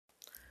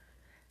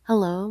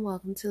Hello, and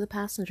welcome to the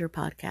Passenger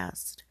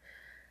Podcast.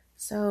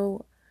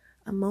 So,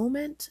 a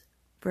moment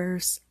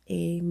versus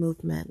a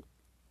movement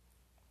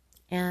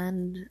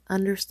and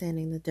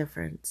understanding the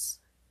difference.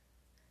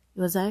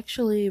 It was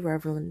actually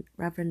Reverend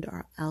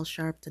Al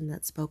Sharpton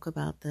that spoke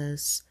about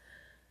this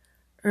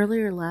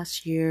earlier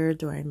last year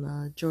during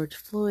the George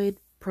Floyd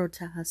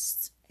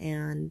protests,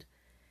 and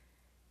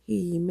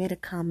he made a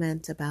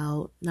comment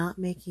about not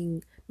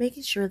making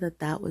sure that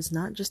that was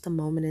not just a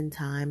moment in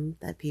time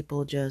that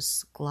people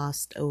just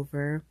glossed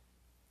over,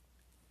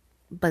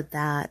 but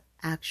that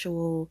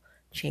actual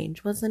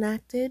change was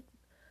enacted,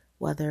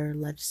 whether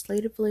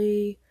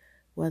legislatively,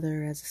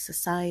 whether as a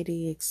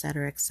society,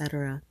 etc.,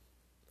 etc.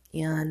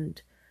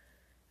 And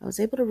I was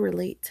able to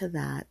relate to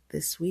that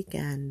this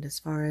weekend as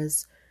far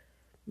as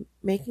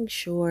making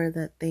sure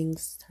that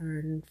things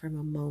turn from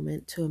a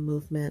moment to a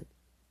movement,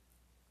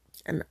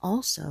 and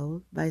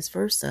also vice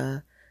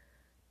versa,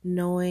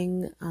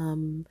 knowing,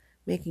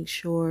 making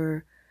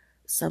sure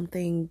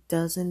something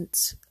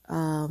doesn't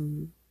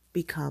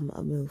become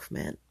a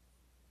movement.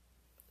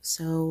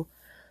 So,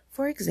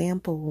 for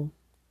example,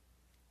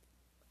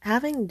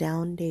 having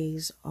down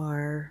days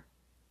are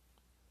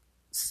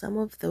some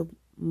of the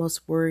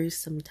most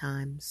worrisome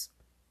times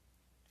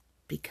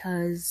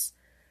because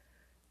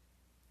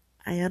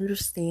I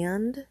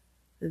understand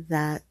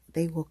that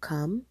they will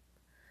come.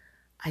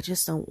 I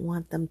just don't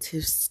want them to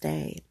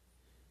stay.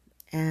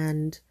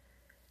 And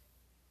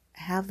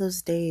have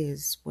those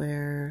days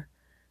where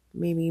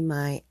maybe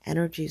my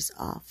energy's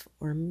off,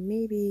 or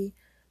maybe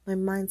my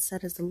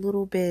mindset is a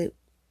little bit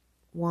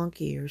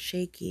wonky or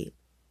shaky,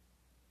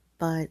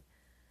 but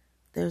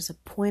there's a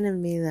point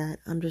in me that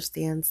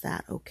understands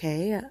that,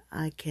 okay,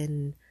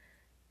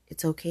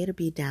 it's okay to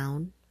be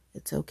down.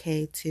 It's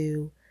okay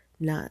to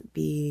not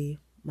be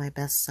my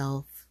best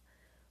self,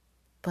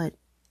 but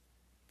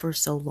for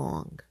so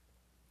long.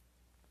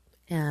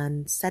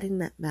 And setting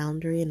that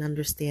boundary and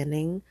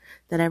understanding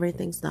that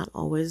everything's not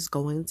always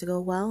going to go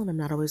well and I'm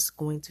not always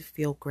going to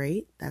feel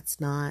great. That's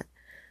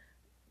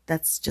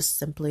just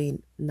simply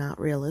not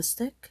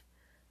realistic.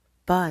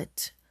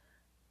 But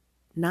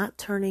not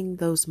turning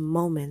those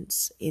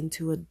moments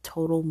into a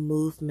total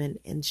movement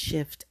and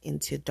shift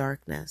into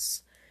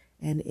darkness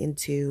and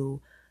into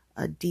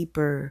a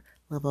deeper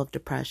level of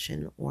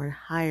depression or a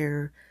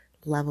higher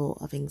level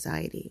of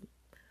anxiety.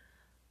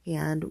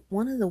 And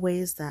one of the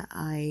ways that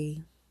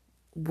I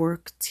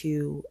work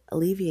to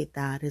alleviate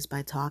that is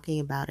by talking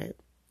about it.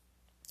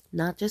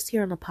 Not just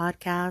here on the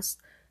podcast.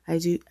 I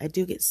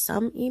do get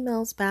some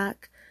emails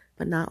back,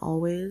 but not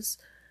always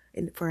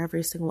for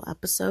every single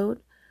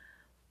episode.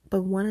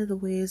 But one of the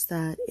ways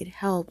that it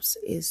helps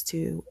is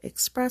to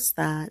express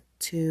that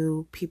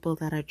to people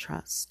that I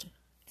trust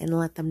and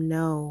let them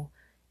know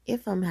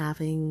if I'm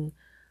having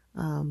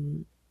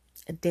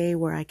a day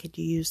where I could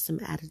use some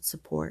added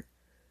support.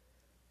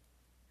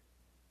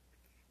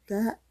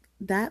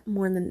 That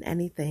more than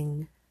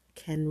anything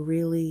can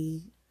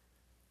really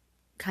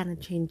kind of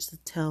change the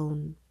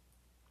tone.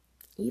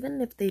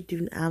 Even if they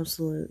do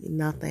absolutely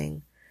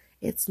nothing,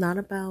 it's not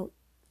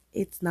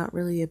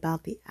really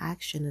about the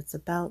action. It's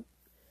about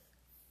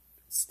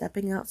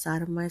stepping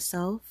outside of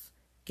myself,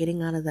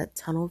 getting out of that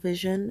tunnel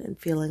vision and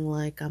feeling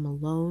like I'm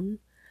alone,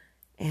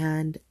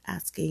 and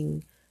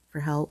asking for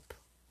help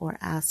or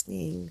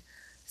asking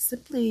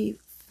simply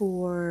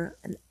for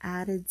an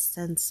added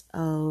sense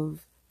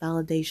of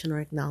validation or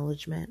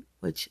acknowledgement,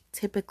 which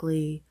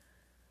typically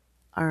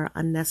are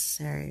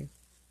unnecessary.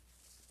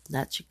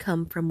 That should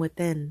come from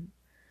within.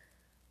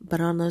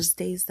 But on those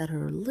days that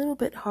are a little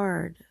bit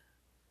hard,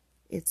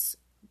 it's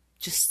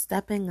just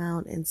stepping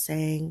out and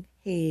saying,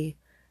 hey,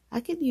 I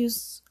could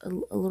use a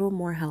little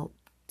more help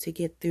to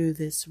get through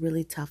this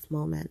really tough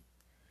moment.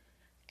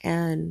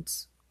 And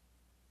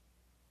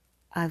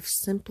I've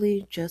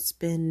simply just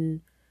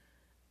been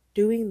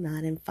doing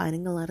that and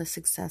finding a lot of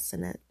success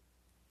in it.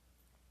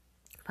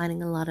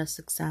 Finding a lot of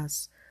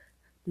success,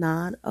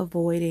 not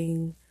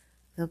avoiding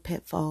the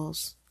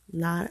pitfalls,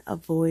 not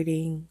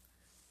avoiding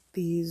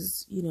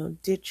these,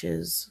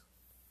 ditches.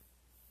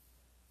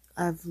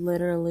 I've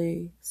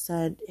literally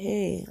said,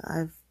 hey,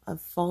 I've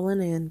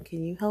fallen in,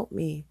 can you help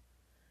me?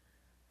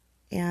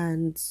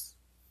 And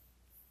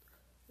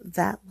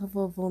that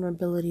level of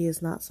vulnerability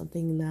is not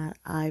something that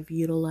I've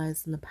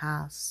utilized in the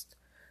past,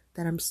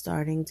 that I'm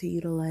starting to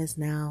utilize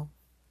now.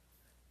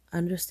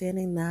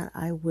 Understanding that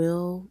I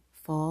will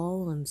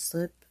fall and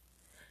slip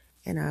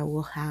and I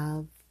will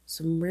have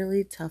some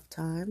really tough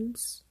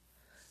times,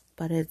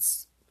 but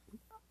it's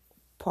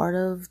part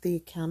of the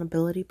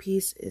accountability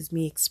piece is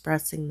me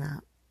expressing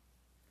that.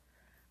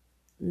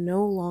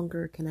 No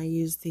longer can I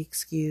use the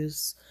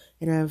excuse,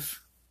 and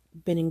I've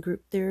been in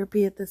group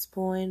therapy at this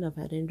point, I've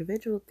had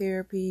individual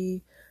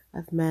therapy,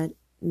 I've met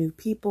new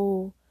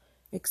people,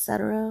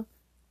 etc.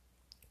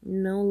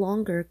 No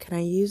longer can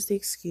I use the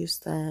excuse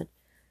that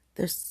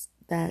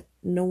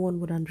no one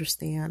would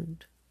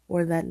understand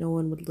or that no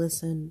one would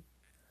listen.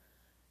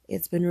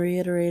 It's been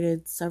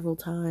reiterated several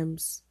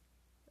times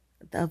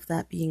of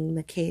that being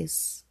the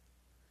case,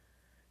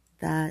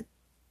 that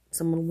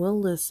someone will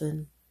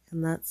listen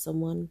and that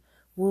someone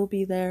will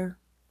be there.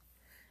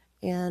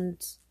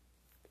 And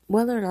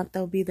whether or not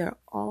they'll be there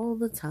all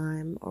the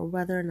time or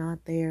whether or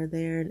not they are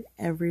there in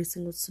every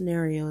single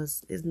scenario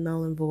is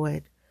null and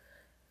void.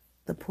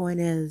 The point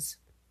is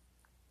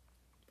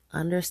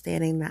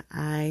understanding that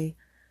I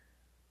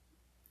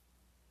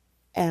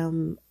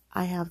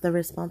have the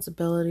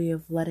responsibility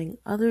of letting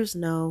others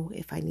know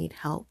if I need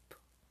help.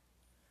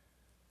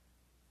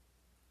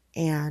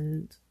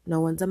 And no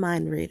one's a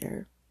mind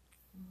reader.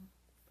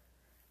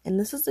 And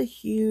this is a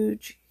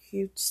huge,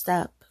 huge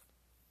step.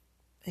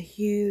 A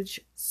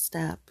huge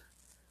step.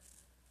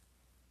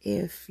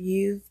 If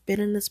you've been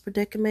in this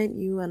predicament,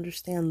 you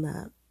understand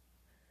that.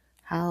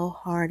 How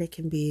hard it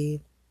can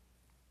be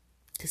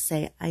to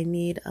say, I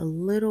need a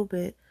little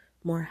bit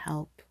more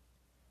help.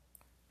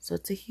 So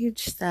it's a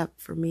huge step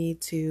for me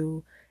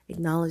to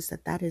acknowledge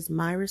that that is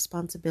my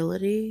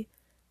responsibility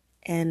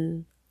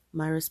and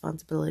my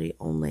responsibility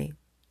only.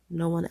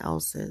 No one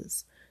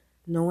else's.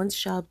 No one's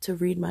job to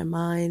read my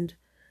mind.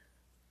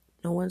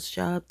 No one's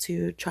job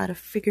to try to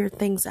figure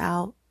things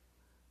out.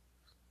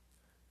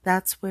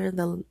 That's where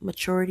the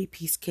maturity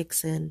piece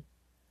kicks in.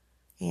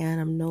 And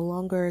I'm no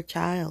longer a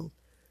child.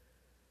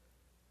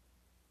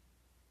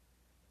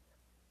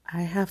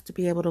 I have to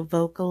be able to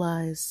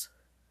vocalize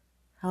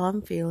how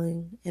I'm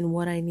feeling and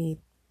what I need.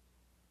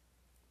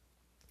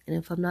 And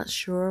if I'm not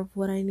sure of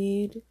what I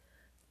need,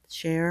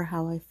 share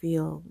how I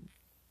feel.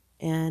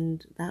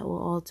 And that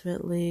will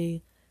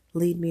ultimately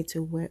lead me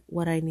to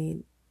what I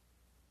need.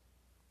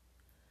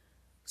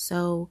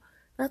 So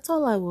that's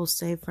all I will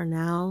say for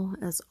now.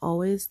 As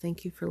always,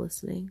 thank you for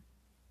listening.